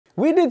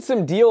We did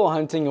some deal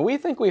hunting and we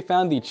think we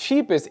found the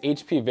cheapest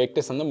HP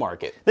Victus on the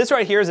market. This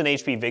right here is an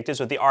HP Victus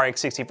with the RX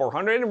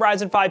 6400 and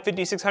Ryzen 5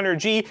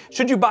 5600G.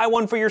 Should you buy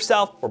one for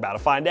yourself? We're about to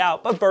find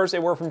out, but first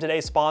a word from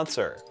today's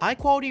sponsor. High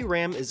quality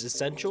RAM is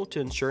essential to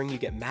ensuring you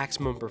get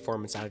maximum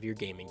performance out of your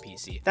gaming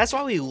PC. That's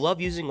why we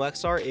love using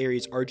Lexar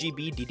Aries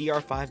RGB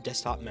DDR5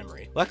 desktop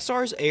memory.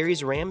 Lexar's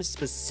Aries RAM is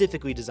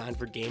specifically designed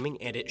for gaming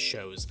and it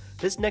shows.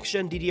 This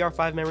next-gen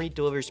DDR5 memory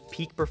delivers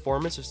peak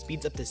performance with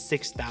speeds up to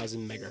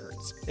 6,000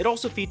 MHz. It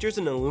also features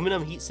an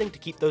aluminum heatsink to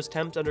keep those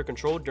temps under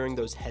control during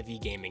those heavy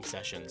gaming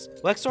sessions.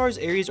 Lexar's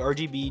Aries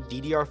RGB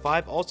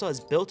DDR5 also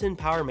has built-in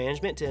power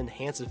management to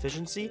enhance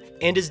efficiency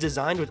and is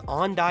designed with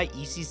on-die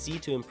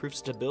ECC to improve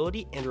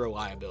stability and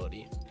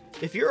reliability.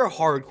 If you're a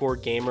hardcore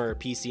gamer or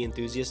PC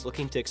enthusiast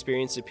looking to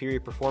experience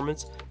superior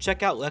performance,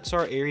 check out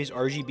Lexar Aries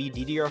RGB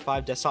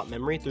DDR5 desktop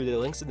memory through the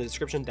links in the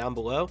description down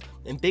below,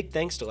 and big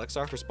thanks to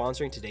Lexar for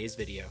sponsoring today's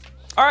video.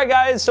 Alright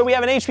guys, so we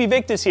have an HP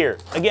Victus here.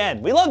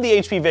 Again, we love the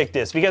HP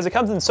Victus because it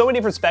comes in so many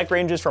different spec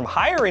ranges, from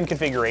higher end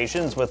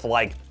configurations with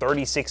like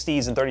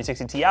 3060s and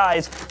 3060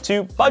 Ti's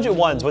to budget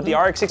ones with the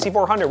RX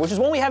 6400, which is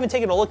one we haven't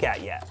taken a look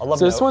at yet. I love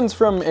So this one's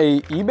from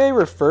a eBay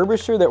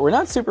refurbisher that we're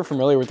not super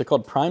familiar with. They're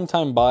called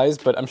Primetime Buys,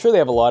 but I'm sure they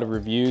have a lot of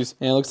reviews.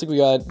 And it looks like we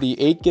got the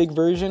 8 gig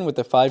version with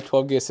the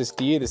 512 gig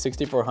SSD, the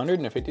 6400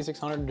 and a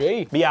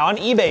 5600J. But yeah, on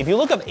eBay, if you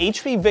look up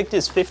HP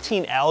Victus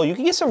 15L, you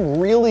can get some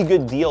really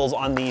good deals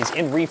on these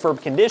in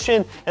refurb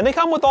condition, and they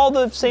come with all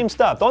the same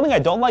stuff. The only thing I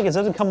don't like is it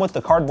doesn't come with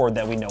the cardboard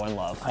that we know and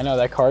love. I know,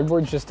 that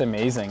cardboard's just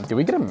amazing. Did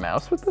we get a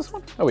mouse with this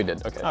one? Oh, we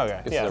did, okay.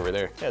 Okay, It's over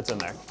there. Yeah, it's in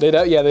there.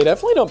 Yeah, they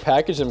definitely don't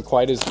package them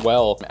quite as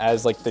well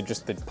as like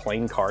just the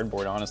plain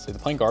cardboard, honestly. The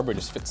plain cardboard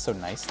just fits so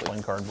nicely.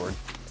 Plain cardboard.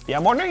 Yeah,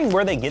 I'm wondering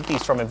where they get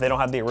these from if they don't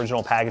have the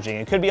original packaging.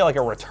 It could be like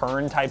a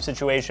return type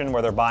situation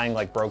where they're buying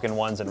like broken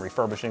ones and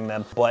refurbishing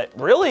them. But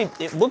really,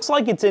 it looks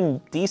like it's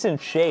in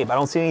decent shape. I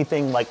don't see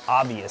anything like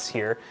obvious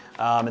here.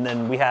 And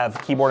then we have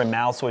keyboard and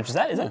mouse switch. Is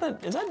that an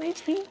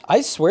HP?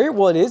 I swear,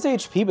 well, it is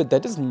HP, but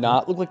that does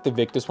not look like the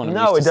Victus one.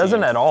 No, it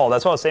doesn't at all.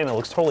 That's what I was saying. It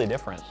looks totally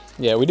different.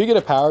 Yeah, we do get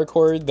a power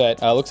cord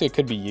that looks like it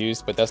could be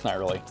used, but that's not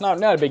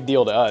a big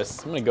deal to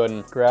us. I'm gonna go ahead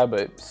and grab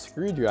a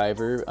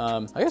screwdriver.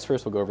 I guess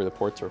first we'll go over the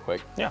ports real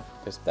quick. Yeah.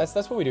 Because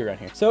that's what we do around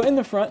here. So in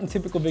the front, in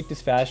typical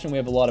Victus fashion, we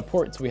have a lot of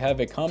ports. We have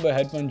a combo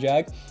headphone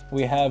jack.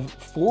 We have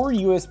 4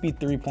 USB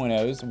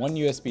 3.0s, 1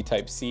 USB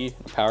Type-C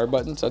power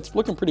button. So that's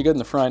looking pretty good in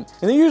the front.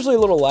 And they're usually a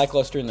little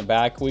lackluster in the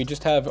back. We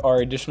just have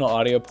our additional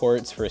audio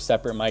ports for a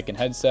separate mic and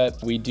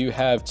headset. We do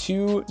have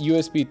 2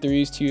 USB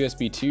 3s, 2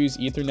 USB 2s,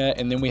 Ethernet,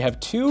 and then we have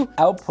 2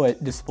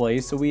 output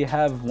displays. So we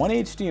have 1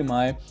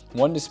 HDMI,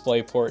 1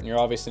 display port, and you're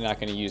obviously not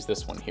gonna use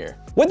this one here.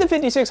 With the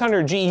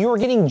 5600G, you are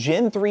getting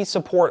Gen 3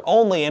 support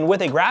only, and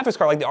with a graphics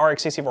card like the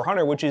RX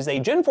 6400, which is a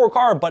Gen 4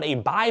 card, but a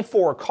by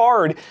 4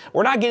 card,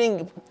 we're not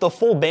getting the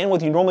full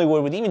bandwidth you normally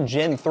would with even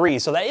Gen 3,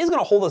 so that is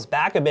gonna hold us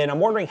back a bit. I'm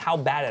wondering how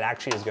bad it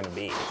actually is gonna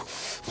be.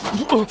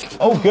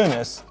 Oh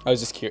goodness. I was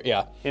just curious,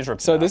 yeah.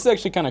 So this is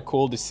actually kind of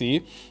cool to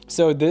see.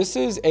 So this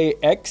is a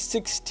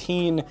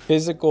X16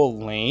 physical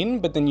lane,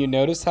 but then you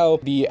notice how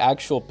the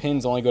actual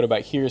pins only go to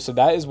about here. So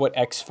that is what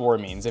X4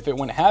 means. If it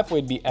went halfway,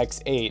 it'd be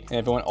X8, and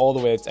if it went all the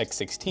way, it's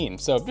X16.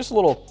 So just a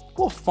little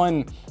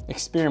fun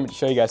experiment to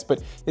show you guys,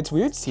 but it's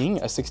weird seeing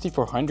a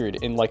 6400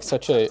 in like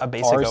such a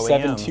basic R7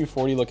 OEM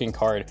 240 looking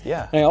card.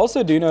 Yeah. And I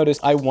also do notice,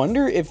 I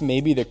wonder if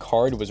maybe the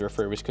card was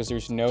refurbished because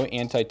there's no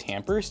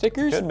anti-tamper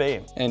stickers. Could be.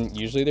 And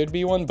usually there'd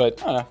be one,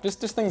 but I don't know, just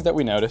things that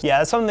we noticed. Yeah,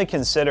 that's something to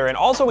consider. And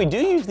also we do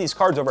use these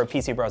cards over at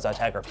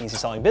PCBros.tech, our PC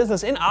selling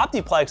business, in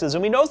Optiplexes,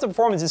 and we notice the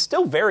performance is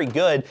still very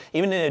good,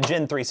 even in a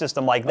Gen 3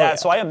 system like that. Oh, yeah.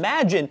 So I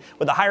imagine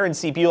with a higher end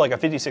CPU like a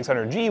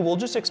 5600G, we'll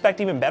just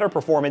expect even better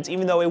performance,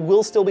 even though it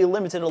will still be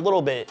limited a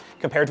little bit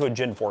compared to a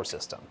Gen 4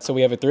 system. So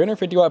we have a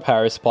 350 watt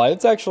power supply.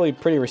 It's actually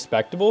pretty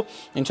respectable.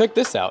 And check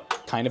this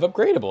out, kind of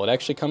upgradable. It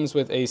actually comes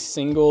with a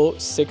single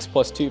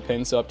 6+2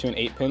 pin, so up to an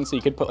 8 pin. So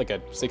you could put like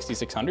a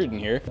 6600 in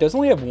here. It does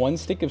only have 1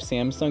 stick of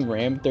Samsung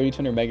RAM,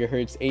 3200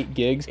 megahertz, 8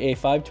 gigs, a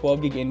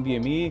 512 gig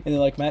NVMe, and then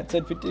like Matt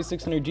said,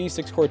 5600G,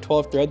 6-core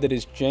 12 thread that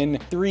is Gen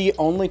 3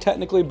 only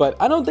technically, but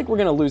I don't think we're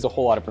gonna lose a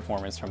whole lot of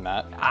performance from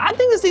that. I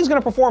think this thing's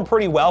gonna perform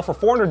pretty well. For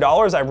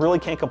 $400, I really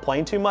can't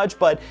complain too much,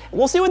 but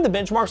we'll see what the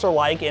benchmarks are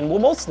like, and we'll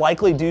most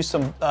likely do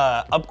some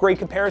upgrade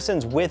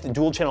comparisons with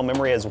dual channel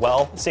memory as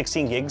well,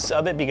 16 gigs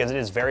of it, because it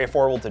is very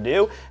affordable to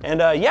do. And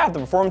yeah, if the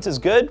performance is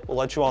good, we'll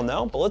let you all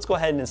know, but let's go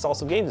ahead and install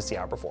some games to see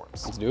how it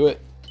performs. Let's do it.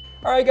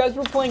 All right, guys,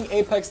 we're playing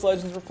Apex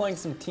Legends. We're playing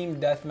some team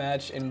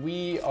deathmatch, and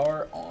we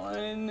are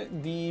on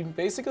the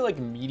basically like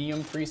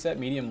medium preset,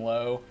 medium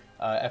low,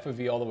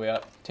 FOV all the way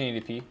up,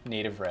 1080p,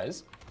 native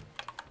res.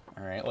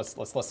 All right, let's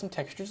let some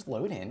textures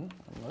load in.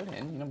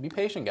 You know, be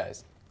patient,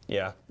 guys.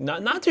 Yeah,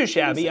 not too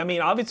shabby. I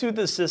mean, obviously with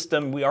this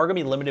system, we are going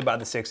to be limited by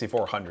the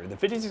 6400. The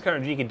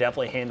 5600G can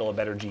definitely handle a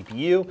better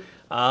GPU,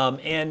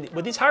 and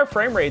with these higher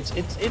frame rates,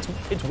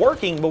 it's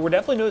working, but we're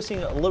definitely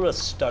noticing a little bit of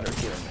stutter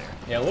here and there.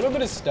 Yeah, a little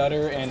bit of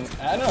stutter, and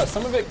I don't know,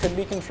 some of it could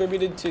be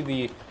contributed to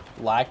the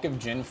lack of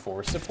Gen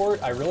 4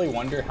 support. I really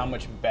wonder how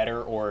much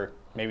better or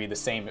maybe the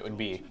same it would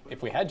be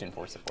if we had Gen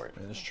 4 support.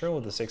 It's true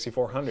with the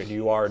 6400.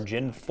 You are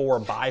Gen 4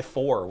 by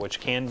 4, which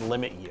can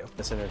limit you.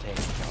 This entertaining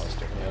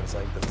McAllister. Yeah, it's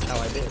like, that's how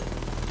I did.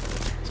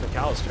 It's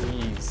McAllister.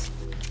 Jeez.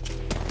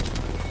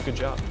 Good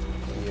job.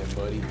 Yeah,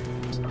 buddy.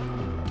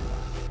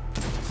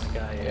 This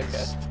guy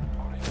is...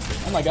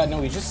 Oh my god,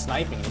 no, he's just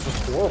sniping. He's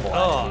just horrible.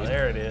 Oh,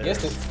 there it is. He has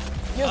to sit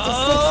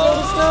so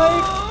to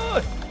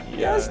snipe.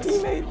 Yes,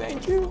 teammate,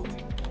 thank you.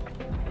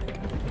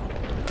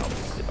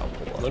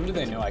 Little do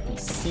they know I can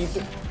see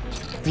through.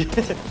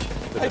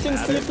 I can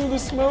see through the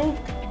smoke.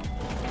 You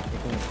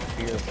can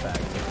fear the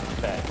fact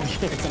that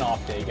It's an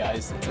off day,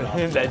 guys. It's an off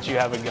day. that you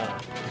have a gun.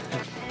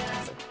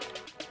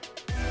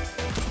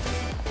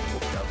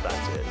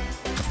 That's it.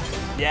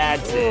 Yeah,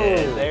 that's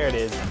it. There it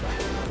is.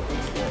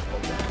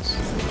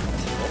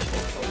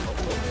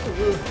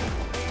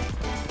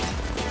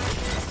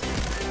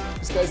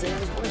 This guy's aim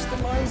is worse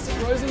than mine,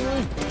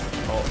 surprisingly.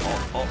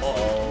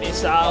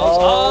 Missiles.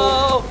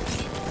 Oh!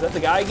 Is that the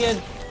guy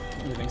again?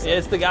 You think so? Yeah,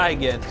 it's the guy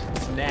again.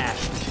 It's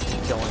Nash.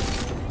 Kill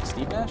him.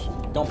 Steve Nash?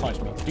 Don't punch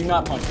me. Do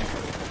not punch me.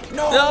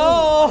 No!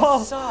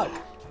 No! Suck.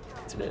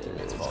 It's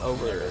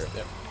over.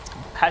 Yep.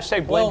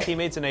 Hashtag blame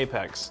teammates in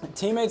Apex.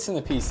 Teammates in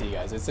the PC,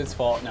 guys. It's its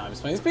fault. No, I'm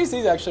just playing. This PC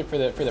is actually for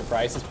the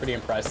price is pretty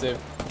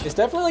impressive. It's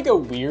definitely like a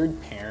weird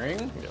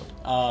pairing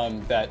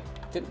that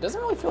it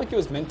doesn't really feel like it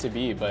was meant to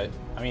be, but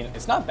I mean,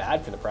 it's not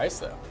bad for the price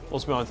though.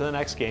 Let's move on to the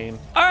next game.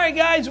 All right,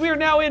 guys, we are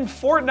now in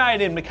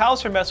Fortnite, and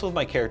McAllister messed with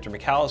my character.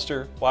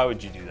 McAllister, why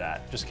would you do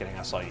that? Just kidding,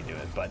 I saw you do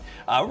it. But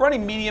we're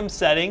running medium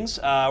settings.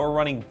 We're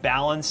running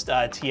balanced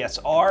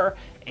TSR,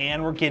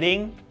 and we're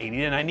getting 80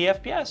 to 90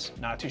 FPS.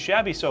 Not too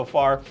shabby so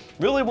far.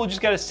 Really, we'll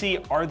just gotta see,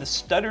 are the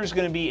stutters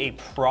gonna be a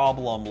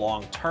problem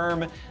long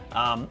term?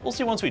 We'll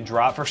see once we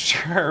drop for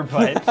sure,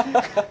 but...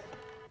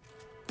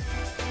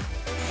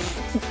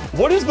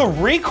 What is the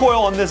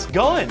recoil on this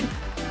gun? He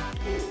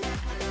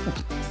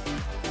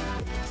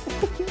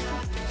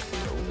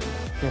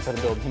knows how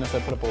to build. He knows how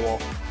to put up a wall.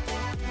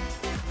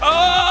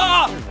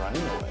 Ah! He's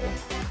running away.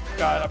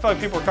 God, I feel like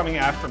people are coming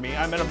after me.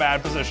 I'm in a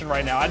bad position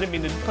right now. I didn't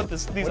mean to put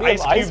these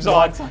ice cubes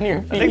on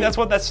your feet? I think that's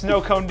what that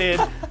snow cone did.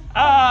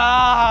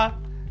 Ah!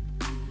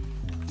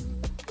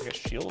 I guess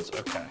shields?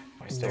 Okay.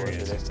 He's still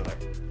there.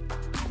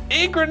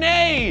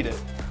 E-grenade!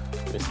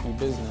 Risky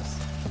business.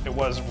 It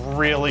was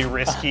really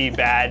risky,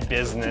 bad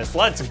business.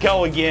 Let's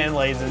go again,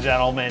 ladies and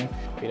gentlemen.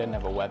 He doesn't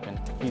have a weapon.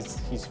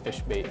 He's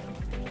fish bait.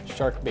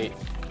 Shark bait.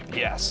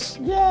 Yes.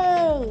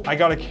 Yay! I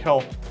got a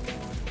kill.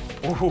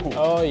 Ooh.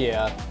 Oh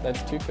yeah,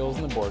 that's 2 kills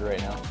on the board right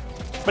now.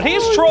 But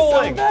he's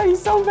trolling. He's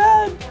so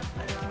bad.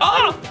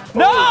 Ah!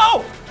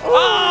 No!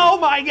 Oh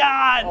my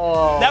God!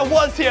 Oh. That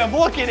was him.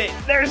 Look at it.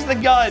 There's the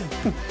gun.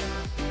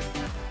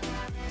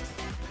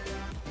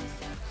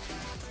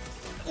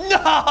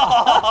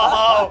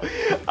 No!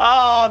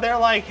 Oh, they're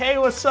like, hey,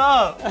 what's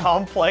up?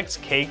 Complex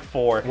Cake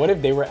 4. What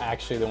if they were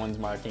actually the ones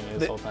marking it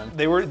this whole time?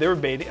 They were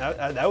baiting.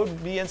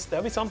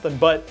 That'd be something.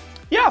 But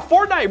yeah,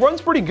 Fortnite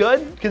runs pretty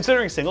good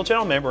considering single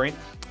channel memory.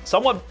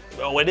 Somewhat,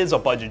 it is a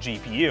budget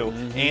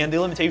GPU, and the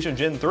limitation of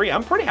Gen 3.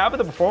 I'm pretty happy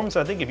with the performance.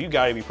 I think if you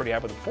gotta be pretty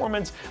happy with the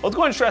performance, let's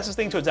go ahead and stress this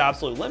thing to its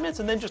absolute limits,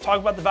 and then just talk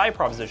about the value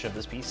proposition of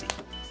this PC.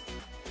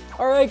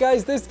 All right,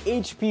 guys, this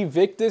HP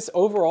Victus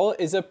overall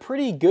is a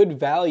pretty good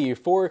value.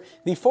 For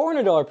the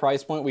 $400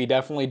 price point, we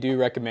definitely do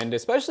recommend it,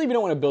 especially if you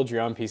don't want to build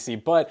your own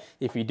PC. But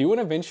if you do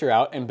want to venture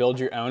out and build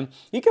your own,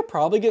 you could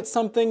probably get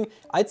something,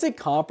 I'd say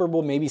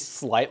comparable, maybe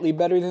slightly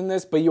better than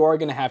this, but you are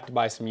going to have to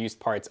buy some used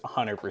parts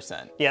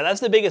 100%. Yeah, that's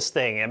the biggest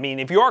thing. I mean,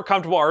 if you are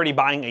comfortable already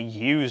buying a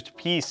used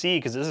PC,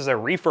 because this is a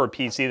refurb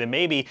PC, then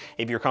maybe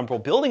if you're comfortable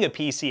building a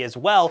PC as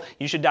well,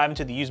 you should dive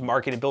into the used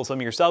market and build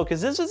something yourself,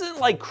 because this isn't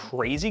like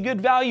crazy good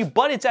value,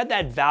 but it's at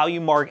that value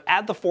mark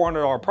at the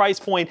 $400 price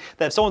point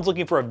that if someone's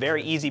looking for a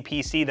very easy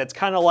PC that's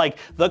kind of like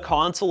the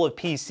console of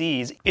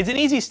PCs, it's an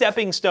easy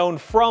stepping stone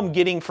from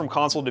getting from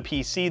console to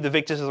PC. The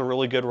Victus is a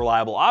really good,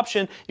 reliable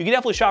option. You can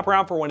definitely shop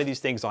around for one of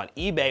these things on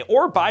eBay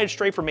or buy it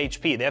straight from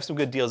HP. They have some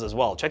good deals as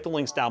well. Check the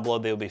links down below.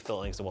 They will be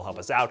filled links that will help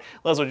us out.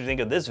 Let us know what you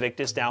think of this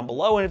Victus down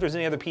below, and if there's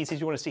any other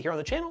PCs you want to see here on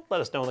the channel, let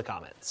us know in the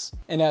comments.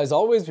 And as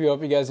always, we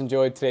hope you guys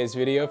enjoyed today's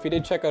video. If you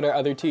did, check out our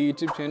other 2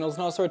 YouTube channels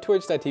and also our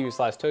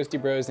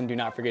twitch.tv/toastybros, and do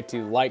not forget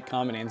to like,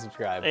 comment, and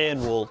subscribe.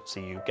 And we'll see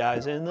you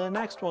guys in the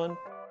next one.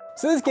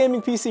 So this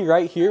gaming PC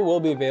right here will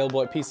be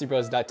available at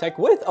PCBros.tech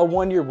with a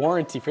 1-year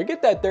warranty.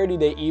 Forget that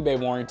 30-day eBay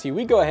warranty.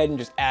 We go ahead and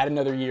just add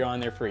another year on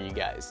there for you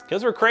guys.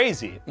 Because we're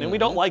crazy and we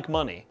don't like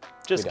money.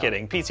 Just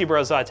kidding.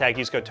 PCBros.tech,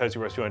 use code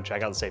ToastyBros if you want to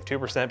check out and save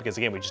 2% because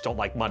again, we just don't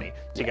like money.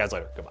 See you guys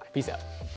later. Goodbye. Peace out.